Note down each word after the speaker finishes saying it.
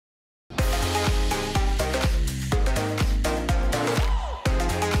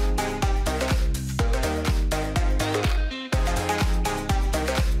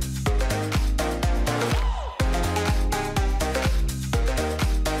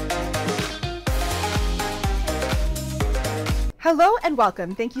Hello and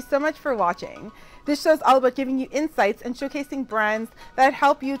welcome. Thank you so much for watching. This show is all about giving you insights and showcasing brands that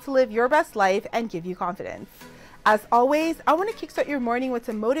help you to live your best life and give you confidence. As always, I want to kickstart your morning with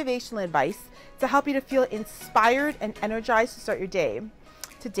some motivational advice to help you to feel inspired and energized to start your day.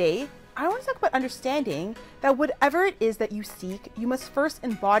 Today, I want to talk about understanding that whatever it is that you seek, you must first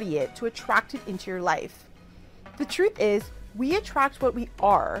embody it to attract it into your life. The truth is, we attract what we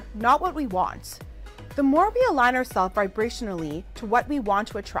are, not what we want. The more we align ourselves vibrationally to what we want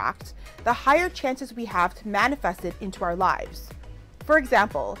to attract, the higher chances we have to manifest it into our lives. For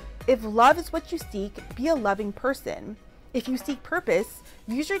example, if love is what you seek, be a loving person. If you seek purpose,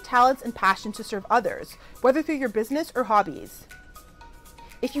 use your talents and passion to serve others, whether through your business or hobbies.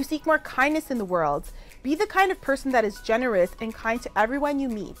 If you seek more kindness in the world, be the kind of person that is generous and kind to everyone you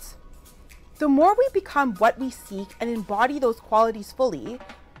meet. The more we become what we seek and embody those qualities fully,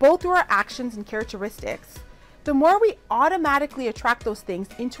 both through our actions and characteristics, the more we automatically attract those things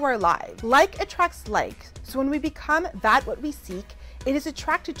into our lives. Like attracts like, so when we become that what we seek, it is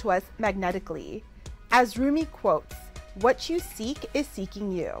attracted to us magnetically. As Rumi quotes, "What you seek is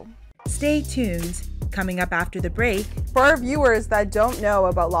seeking you." Stay tuned. Coming up after the break, for our viewers that don't know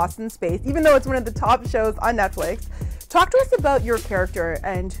about Lost in Space, even though it's one of the top shows on Netflix, talk to us about your character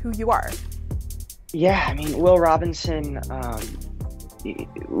and who you are. Yeah, I mean, Will Robinson,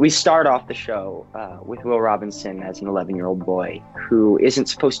 we start off the show with Will Robinson as an 11-year-old boy who isn't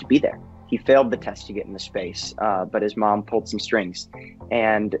supposed to be there. He failed the test to get into space, but his mom pulled some strings,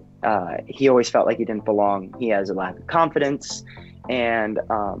 and he always felt like he didn't belong. He has a lack of confidence, and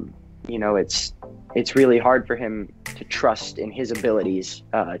it's really hard for him to trust in his abilities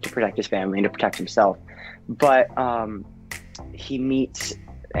to protect his family and to protect himself. But he meets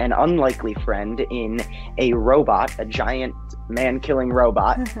an unlikely friend in a robot, a giant man-killing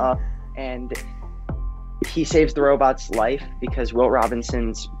robot, and he saves the robot's life because Will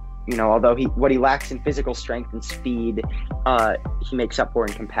Robinson's, although what he lacks in physical strength and speed, he makes up for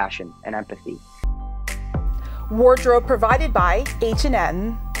in compassion and empathy. Wardrobe provided by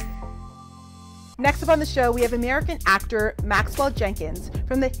H&M. Next up on the show, we have American actor Maxwell Jenkins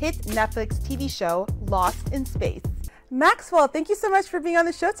from the hit Netflix TV show Lost in Space. Maxwell, thank you so much for being on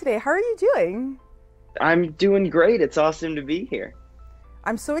the show today. How are you doing? I'm doing great. It's awesome to be here.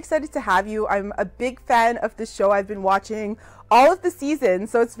 I'm so excited to have you. I'm a big fan of the show. I've been watching all of the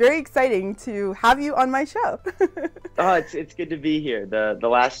seasons, so it's very exciting to have you on my show. Oh, it's good to be here. The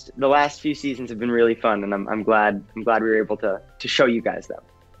last few seasons have been really fun, and I'm glad we were able to show you guys them.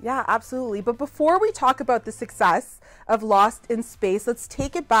 Yeah, absolutely. But before we talk about the success of Lost in Space, let's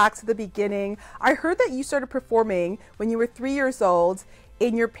take it back to the beginning. I heard that you started performing when you were 3 years old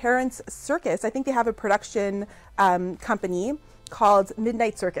in your parents' circus. I think they have a production company called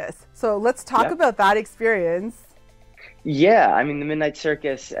Midnight Circus. So let's talk about that experience. Yeah, I mean, the Midnight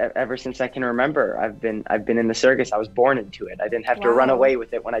Circus, ever since I can remember, I've been in the circus. I was born into it. I didn't have to run away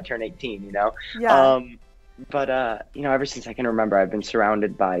with it when I turned 18, Yeah. But ever since I can remember, I've been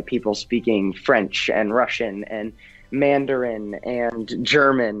surrounded by people speaking French and Russian and Mandarin and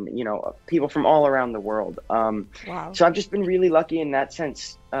German, people from all around the world. Wow. So I've just been really lucky in that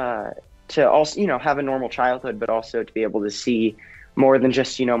sense to also, have a normal childhood, but also to be able to see more than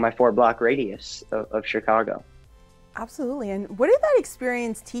just, my 4-block radius of Chicago. Absolutely. And what did that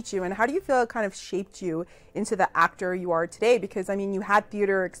experience teach you, and how do you feel it kind of shaped you into the actor you are today? Because, I mean, you had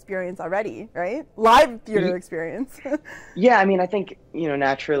theater experience already, right? Live theater experience. Yeah, I mean, I think,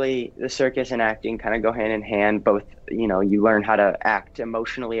 naturally the circus and acting kind of go hand in hand. Both, you learn how to act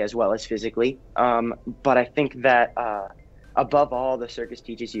emotionally as well as physically. But I think that above all, the circus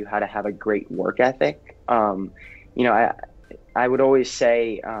teaches you how to have a great work ethic. I would always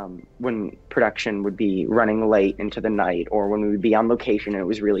say when production would be running late into the night, or when we would be on location and it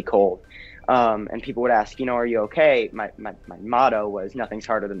was really cold, and people would ask, are you okay? My motto was, nothing's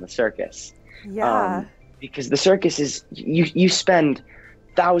harder than the circus. Yeah. Because the circus is, you spend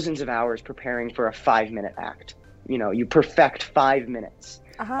thousands of hours preparing for a 5-minute act. You perfect 5 minutes.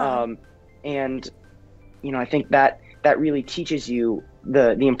 And, I think that really teaches you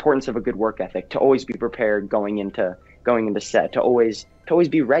the importance of a good work ethic, to always be prepared going into set, to always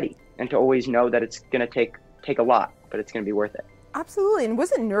be ready, and to always know that it's going to take a lot, but it's going to be worth it. Absolutely. And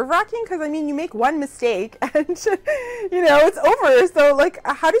was it nerve-wracking? Because, I mean, you make one mistake and, it's over. So,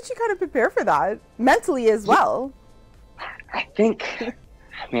 how did you kind of prepare for that mentally as well? I think,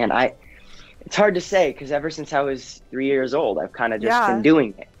 man, it's hard to say, because ever since I was 3 years old, I've kind of just been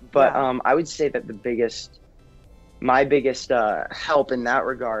doing it. But I would say that my biggest help in that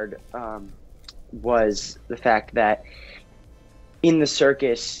regard was the fact that in the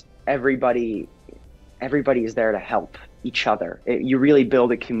circus, everybody is there to help. each other. You really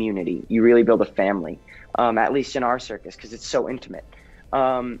build a community. You really build a family, at least in our circus, because it's so intimate.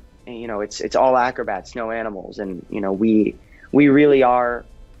 And, you know, it's all acrobats, no animals. And, you know, we really are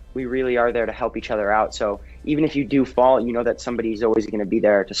there to help each other out. So even if you do fall, you know that somebody's always going to be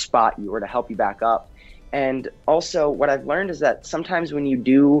there to spot you or to help you back up. And also what I've learned is that sometimes when you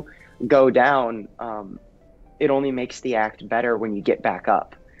do go down, it only makes the act better when you get back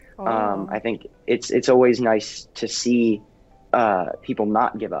up. I think it's always nice to see people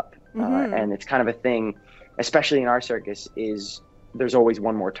not give up. And it's kind of a thing, especially in our circus, is there's always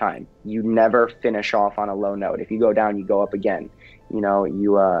one more time. You never finish off on a low note. If you go down, you go up again. You know,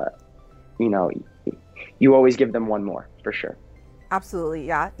 you always give them one more, for sure. Absolutely,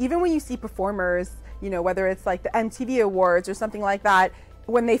 yeah. Even when you see performers, you know, whether it's like the MTV Awards or something like that,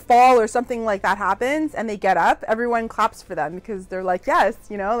 when they fall or something like that happens and they get up, everyone claps for them because they're like, yes,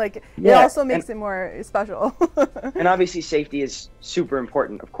 you know, like it also makes it more special. And obviously safety is super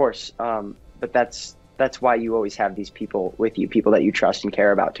important, of course. But that's why you always have these people with you, people that you trust and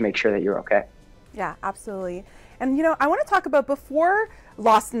care about, to make sure that you're okay. Yeah, absolutely. And, you know, I want to talk about, before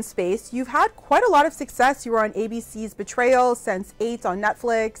Lost in Space, you've had quite a lot of success. You were on ABC's Betrayal, Sense8 on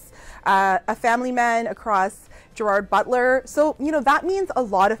Netflix, A Family Man across Gerard Butler. So, you know, that means a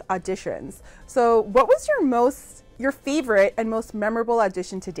lot of auditions. So what was your favorite and most memorable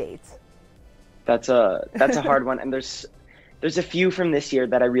audition to date? That's a hard one. And there's a few from this year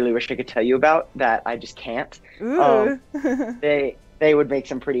that I really wish I could tell you about that I just can't. Ooh. They would make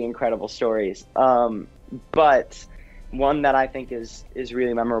some pretty incredible stories. But one that I think is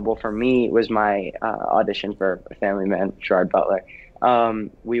really memorable for me was my audition for A Family Man, Gerard Butler.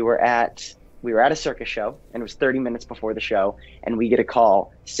 We were at a circus show, and it was 30 minutes before the show, and we get a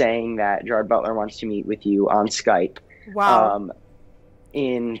call saying that Gerard Butler wants to meet with you on Skype. Wow.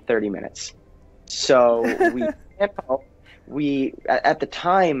 In 30 minutes. So we at the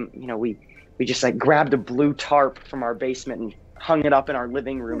time, you know, we just like grabbed a blue tarp from our basement and hung it up in our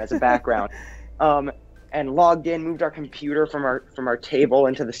living room as a background. And logged in, moved our computer from our table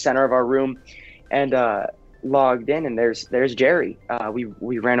into the center of our room, and logged in, and there's Jerry.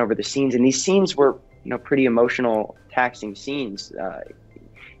 We ran over the scenes, and these scenes were, you know, pretty emotional, taxing scenes.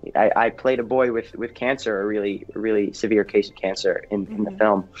 I played a boy with cancer, a really severe case of cancer in the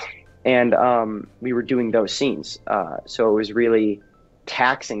film, and we were doing those scenes. So it was really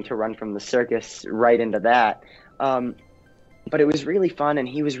taxing to run from the circus right into that. But it was really fun, and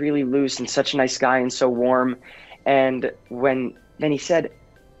he was really loose and such a nice guy and so warm. And then he said,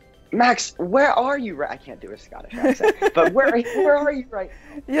 "Max, where are you?" I can't do a Scottish accent, but where are you right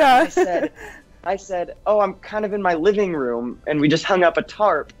now? Yeah. I said, "Oh, I'm kind of in my living room," and we just hung up a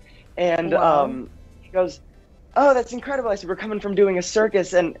tarp. And wow. He goes, "Oh, that's incredible." I said, "We're coming from doing a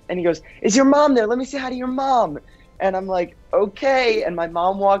circus," and he goes, "Is your mom there? Let me say hi to your mom." And I'm like, "Okay." And my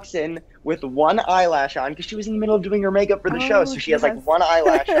mom walks in with one eyelash on, because she was in the middle of doing her makeup for the show. So she has like one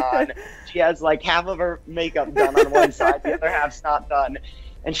eyelash on. She has like half of her makeup done on one side, the other half's not done.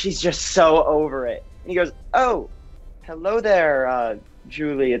 And she's just so over it. And he goes, "Oh, hello there,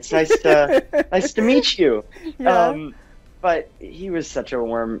 Julie. It's nice to meet you." Yeah. But he was such a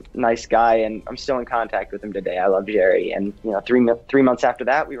warm, nice guy, and I'm still in contact with him today. I love Jerry. And, you know, 3 months after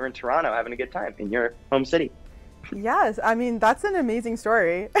that, we were in Toronto having a good time in your home city. Yes, I mean, that's an amazing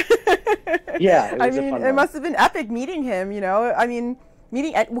story. Yeah, I mean, it must have been epic meeting him, you know? I mean,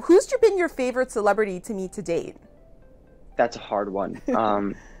 who's been your favorite celebrity to meet to date? That's a hard one. You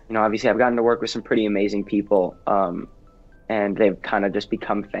know, obviously I've gotten to work with some pretty amazing people, and they've kind of just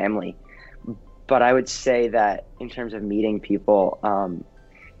become family. But I would say that in terms of meeting people,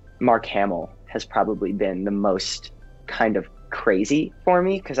 Mark Hamill has probably been the most kind of crazy for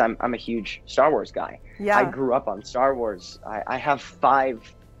me, because I'm a huge Star Wars guy. Yeah. I grew up on Star Wars. I have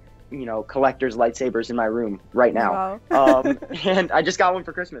 5, you know, collector's lightsabers in my room right now. Wow. And I just got one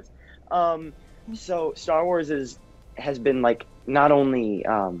for Christmas. So Star Wars has been like not only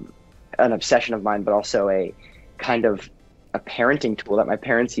an obsession of mine, but also a kind of a parenting tool that my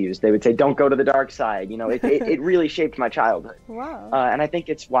parents used. They would say, "Don't go to the dark side." You know, it really shaped my childhood. Wow. And I think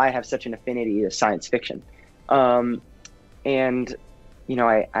it's why I have such an affinity to science fiction. And, you know,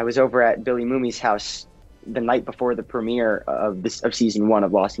 I was over at Billy Mooney's house the night before the premiere of season 1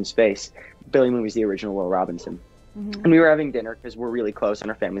 of Lost in Space. Billy Mooney's the original Will Robinson. Mm-hmm. And we were having dinner because we're really close and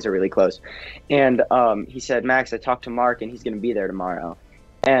our families are really close. And he said, "Max, I talked to Mark and he's going to be there tomorrow."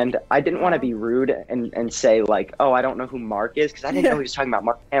 And I didn't want to be rude and say like, "Oh, I don't know who Mark is," because I didn't know he was talking about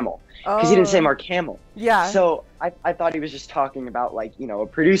Mark Hamill, because he didn't say Mark Hamill. Yeah. So I thought he was just talking about like, you know, a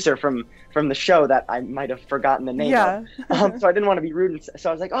producer from the show that I might have forgotten the name of. So I didn't want to be rude. So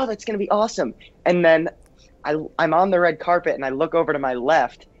I was like, "Oh, that's going to be awesome." And then I'm on the red carpet and I look over to my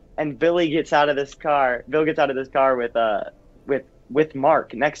left and Bill gets out of this car with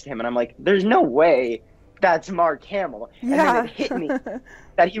Mark next to him, and I'm like, there's no way that's Mark Hamill. And then Yeah. it hit me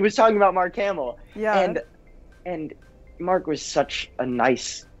that he was talking about Mark Hamill. Yeah. And Mark was such a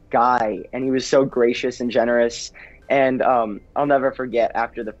nice guy, and he was so gracious and generous. And I'll never forget,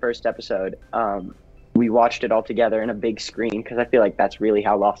 after the first episode, we watched it all together in a big screen, because I feel like that's really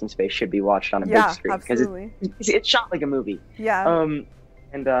how Lost in Space should be watched, on a big screen, because it's shot like a movie. Yeah.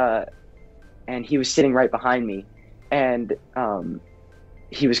 And he was sitting right behind me, and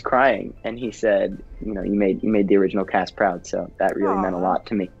he was crying, and he said, you made the original cast proud. So that really meant a lot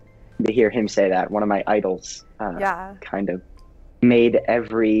to me, to hear him say that. One of my idols kind of made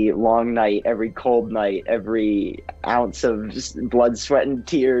every long night, every cold night, every ounce of just blood, sweat, and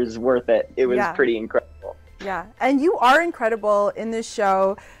tears worth it. It was pretty incredible. Yeah, and you are incredible in this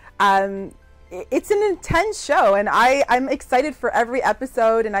show. It's an intense show, and I'm excited for every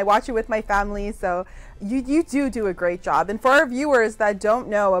episode, and I watch it with my family, so you do a great job. And for our viewers that don't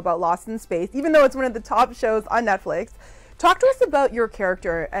know about Lost in Space, even though it's one of the top shows on Netflix, talk to us about your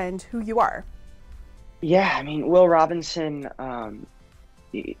character and who you are. Yeah, I mean, Will Robinson,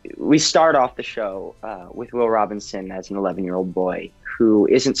 we start off the show with Will Robinson as an 11-year-old boy who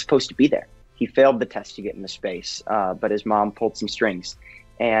isn't supposed to be there. He failed the test to get into space, but his mom pulled some strings,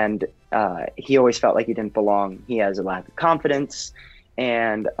 and he always felt like he didn't belong. He has a lack of confidence,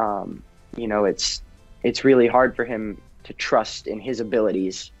 and it's really hard for him to trust in his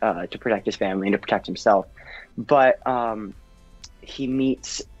abilities to protect his family and to protect himself. But he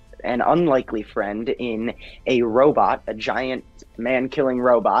meets an unlikely friend in a robot, a giant man-killing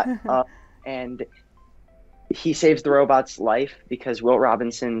robot, and he saves the robot's life because Will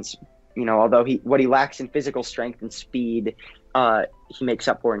Robinson's, although what he lacks in physical strength and speed, he makes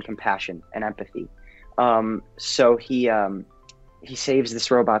up for in compassion and empathy. So he saves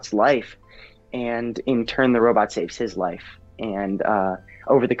this robot's life, and in turn, the robot saves his life. And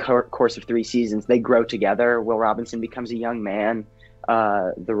over the course of 3 seasons, they grow together. Will Robinson becomes a young man.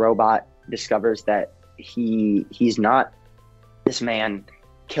 The robot discovers that he's not this man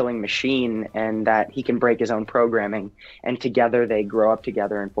killing machine, and that he can break his own programming. And together they grow up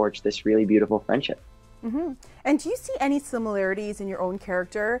together and forge this really beautiful friendship. Mm-hmm. And do you see any similarities in your own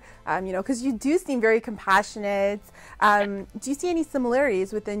character? Because you do seem very compassionate. Do you see any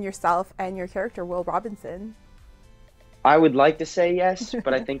similarities within yourself and your character, Will Robinson? I would like to say yes,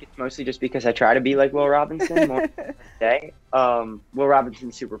 but I think it's mostly just because I try to be like Will Robinson more than day. Will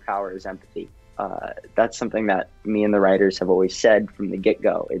Robinson's superpower is empathy. That's something that me and the writers have always said from the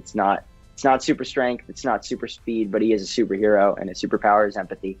get-go. It's not super strength, it's not super speed, but he is a superhero, and his superpower is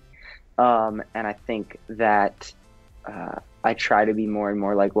empathy. And I think that I try to be more and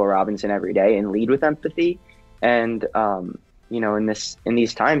more like Will Robinson every day and lead with empathy. And in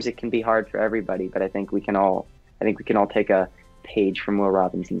these times, it can be hard for everybody, but I think we can all take a page from Will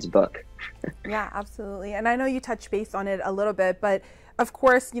Robinson's book. Yeah, absolutely. And I know you touched base on it a little bit, but of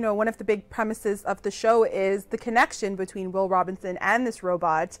course, one of the big premises of the show is the connection between Will Robinson and this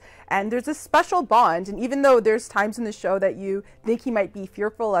robot. And there's a special bond. And even though there's times in the show that you think he might be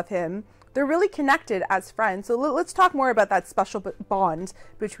fearful of him, they're really connected as friends. So let's talk more about that special bond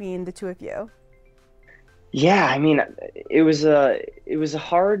between the two of you. Yeah, I mean, it was a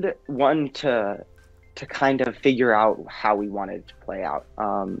hard one to kind of figure out how we wanted it to play out.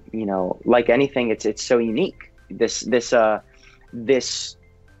 Like anything, it's so unique. This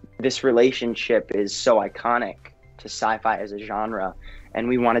relationship is so iconic to sci-fi as a genre, and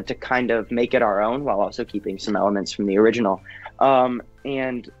we wanted to kind of make it our own while also keeping some elements from the original.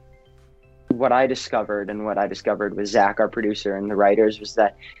 And what I discovered with Zach, our producer, and the writers was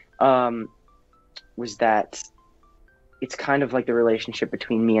that it's kind of like the relationship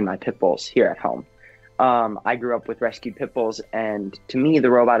between me and my pit bulls here at home. I grew up with rescued pit bulls, and to me, the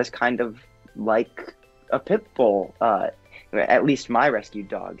robot is kind of like a pit bull. At least my rescued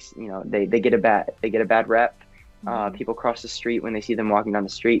dogs, they get a bad rep. People cross the street when they see them walking down the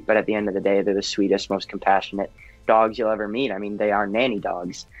street, but at the end of the day, they're the sweetest, most compassionate dogs you'll ever meet. I mean, they are nanny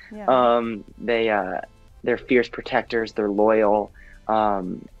dogs. Yeah. They're fierce protectors. They're loyal,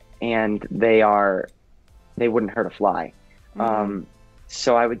 and they wouldn't hurt a fly.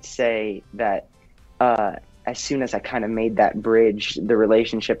 So I would say that as soon as I kind of made that bridge, the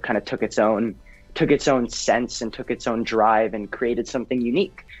relationship kind of took its own sense and took its own drive and created something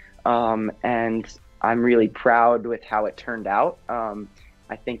unique. And I'm really proud with how it turned out.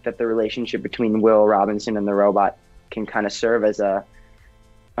 I think that the relationship between Will Robinson and the robot can kind of serve as a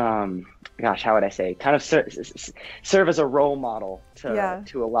gosh, how would I say, kind of serve as a role model to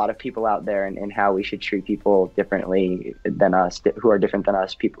a lot of people out there, and how we should treat people differently than us, who are different than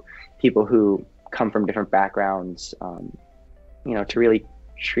us, people who come from different backgrounds, to really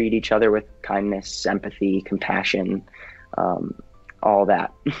treat each other with kindness, empathy, compassion, all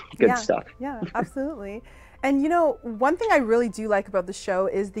that good stuff. Yeah, absolutely. And one thing I really do like about the show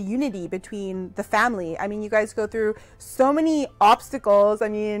is the unity between the family. I mean, you guys go through so many obstacles. I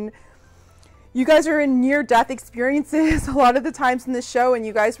mean, you guys are in near-death experiences a lot of the times in the show, and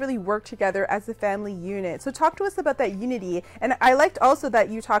you guys really work together as a family unit. So talk to us about that unity. And I liked also that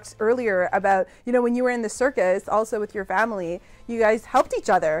you talked earlier about, when you were in the circus, also with your family, you guys helped each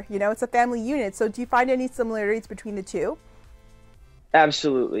other. It's a family unit. So do you find any similarities between the two?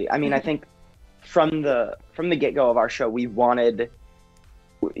 Absolutely. I mean, I think from the get-go of our show, we wanted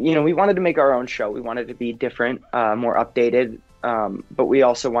to make our own show. We wanted to be different, more updated, but we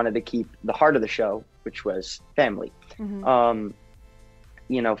also wanted to keep the heart of the show, which was family.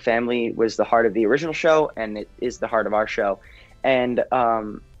 Family was the heart of the original show, and it is the heart of our show. And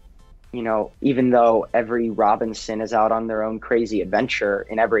even though every Robinson is out on their own crazy adventure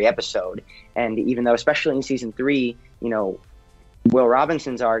in every episode, and even though, especially in season 3, Will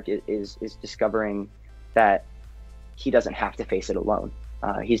Robinson's arc is discovering that he doesn't have to face it alone.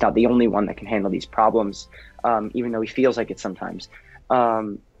 He's not the only one that can handle these problems, even though he feels like it sometimes.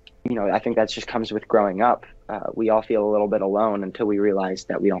 I think that just comes with growing up. We all feel a little bit alone until we realize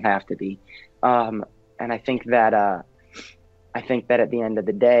that we don't have to be. And I think that at the end of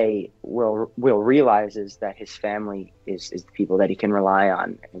the day, Will realizes that his family is the people that he can rely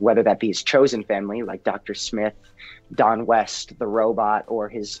on, whether that be his chosen family, like Dr. Smith, Don West, the robot, or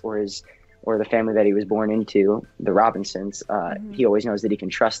the family that he was born into, the Robinsons. He always knows that he can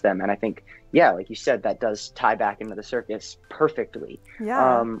trust them. And I think, like you said, that does tie back into the circus perfectly.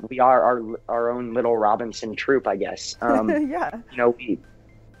 Yeah. We are our own little Robinson troupe, I guess. We,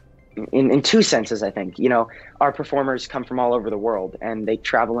 in two senses, I think, our performers come from all over the world, and they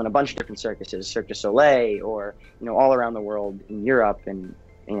travel in a bunch of different circuses, Cirque du Soleil, or, all around the world, in Europe, and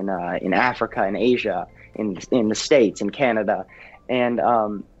in Africa, in Asia, in the States, in Canada. And,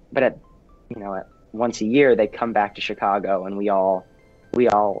 but at once a year, they come back to Chicago, and we all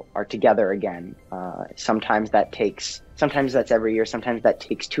are together again. Sometimes that's every year. Sometimes that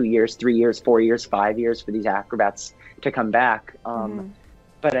takes 2 years, 3 years, 4 years, 5 years for these acrobats to come back.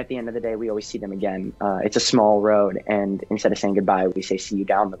 But at the end of the day, we always see them again. It's a small road, and instead of saying goodbye, we say see you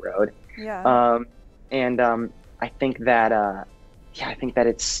down the road. Yeah. I think that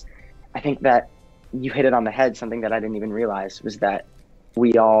you hit it on the head. Something that I didn't even realize was that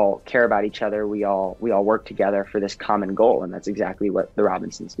we all care about each other. We all work together for this common goal, and that's exactly what the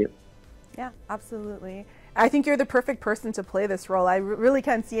Robinsons do. Yeah, absolutely. I think you're the perfect person to play this role. I really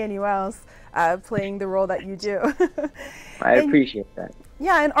can't see anyone else playing the role that you do. I appreciate that.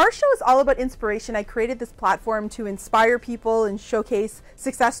 Yeah, and our show is all about inspiration. I created this platform to inspire people and showcase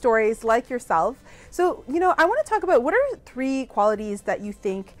success stories like yourself. So, I want to talk about, what are 3 qualities that you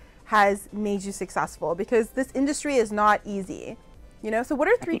think has made you successful? Because this industry is not easy. So what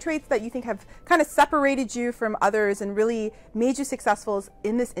are 3 traits that you think have kind of separated you from others and really made you successful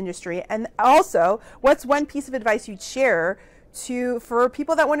in this industry? And also, what's one piece of advice you'd share for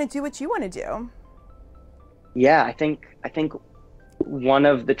people that want to do what you want to do? Yeah, I think one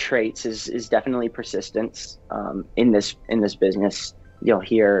of the traits is definitely persistence. In this business, you'll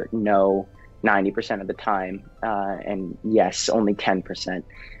hear no 90% of the time, and yes, only 10%.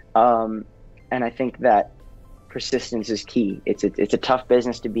 And I think that persistence is key. It's a tough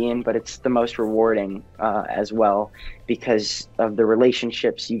business to be in, but it's the most rewarding as well, because of the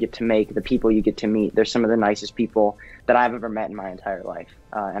relationships you get to make, the people you get to meet. They're some of the nicest people that I've ever met in my entire life,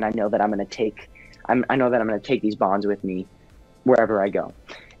 and I know that I'm going to take these bonds with me wherever I go.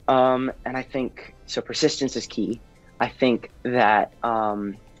 And I think so. Persistence is key. I think that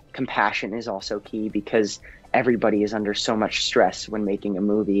compassion is also key, because everybody is under so much stress when making a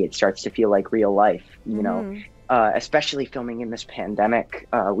movie. It starts to feel like real life, especially filming in this pandemic.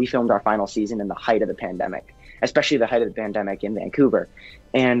 We filmed our final season in the height of the pandemic, especially the height of the pandemic in Vancouver.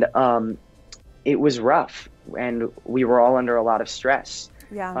 And it was rough, and we were all under a lot of stress.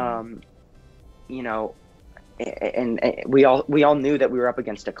 Yeah. And we all knew that we were up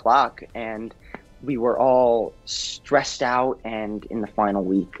against a clock, and we were all stressed out. And in the final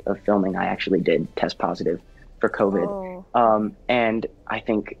week of filming, I actually did test positive for COVID. Oh. And I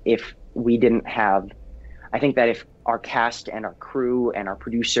think if our cast and our crew and our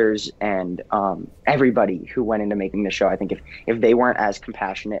producers and everybody who went into making the show, I think if they weren't as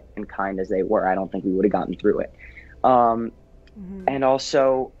compassionate and kind as they were, I don't think we would have gotten through it. And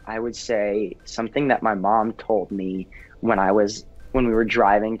also, I would say something that my mom told me when we were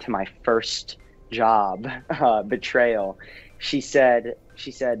driving to my first job, Betrayal. She said,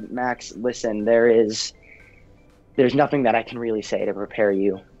 Max, listen, there's nothing that I can really say to prepare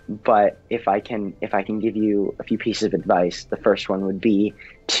you, but if I can give you a few pieces of advice, the first one would be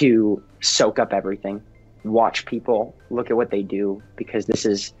to soak up everything, watch people, look at what they do, because this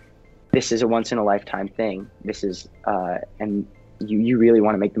is a once in a lifetime thing. This is and you really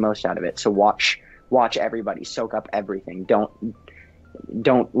want to make the most out of it. So watch everybody, soak up everything.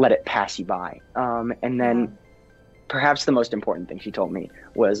 Don't let it pass you by. And then perhaps the most important thing she told me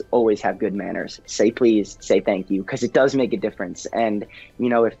was always have good manners. Say please, say thank you, because it does make a difference. And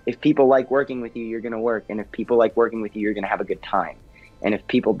if people like working with you, you're going to work. And if people like working with you, you're going to have a good time. And if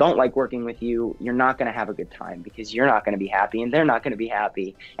people don't like working with you, you're not going to have a good time, because you're not going to be happy and they're not going to be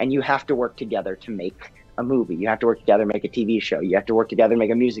happy. And you have to work together to make a movie. You have to work together to make a TV show. You have to work together to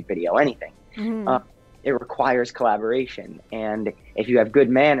make a music video, anything. It requires collaboration. And if you have good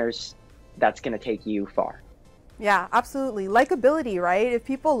manners, that's going to take you far. Yeah, absolutely. Likability, right? If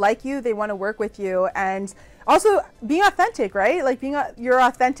people like you, they want to work with you. And also being authentic, right? Like being your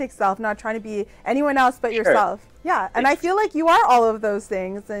authentic self, not trying to be anyone else but yourself. Yeah. And I feel like you are all of those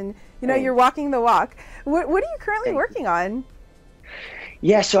things, and you're walking the walk. What are you currently working on?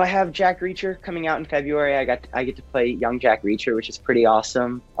 Yeah, so I have Jack Reacher coming out in February. I get to play young Jack Reacher, which is pretty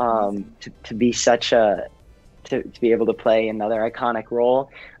awesome. To be to be able to play another iconic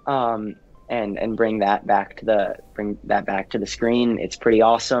role. And bring that back to the screen. It's pretty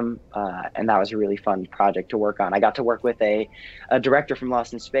awesome, and that was a really fun project to work on. I got to work with a director from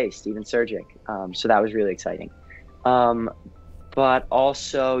Lost in Space, Steven Surgic, so that was really exciting. But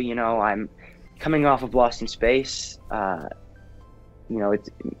also, I'm coming off of Lost in Space.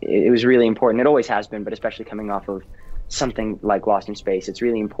 It was really important. It always has been, but especially coming off of something like Lost in Space, it's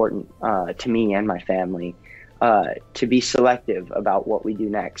really important to me and my family. To be selective about what we do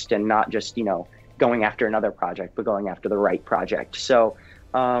next, and not just, going after another project, but going after the right project. So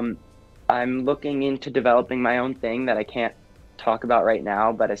I'm looking into developing my own thing that I can't talk about right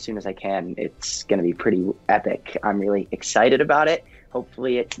now, but as soon as I can, it's going to be pretty epic. I'm really excited about it.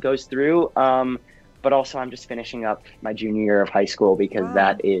 Hopefully it goes through. But also I'm just finishing up my junior year of high school, because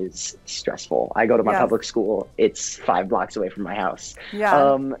that is stressful. I go to my public school. It's 5 blocks away from my house.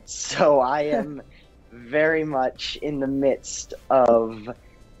 So I am very much in the midst of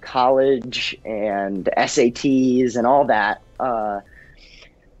college and SATs and all that.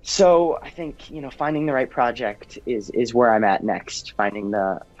 So I think, finding the right project is where I'm at next, finding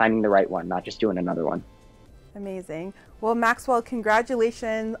the right one, not just doing another one. Amazing. Well, Maxwell,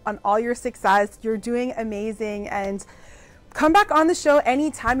 congratulations on all your success. You're doing amazing, and come back on the show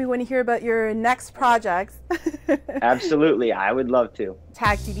anytime you want to hear about your next projects. Absolutely. I would love to.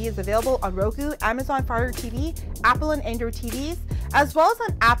 Tag TV is available on Roku, Amazon Fire TV, Apple and Android TVs, as well as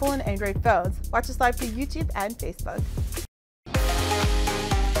on Apple and Android phones. Watch us live through YouTube and Facebook.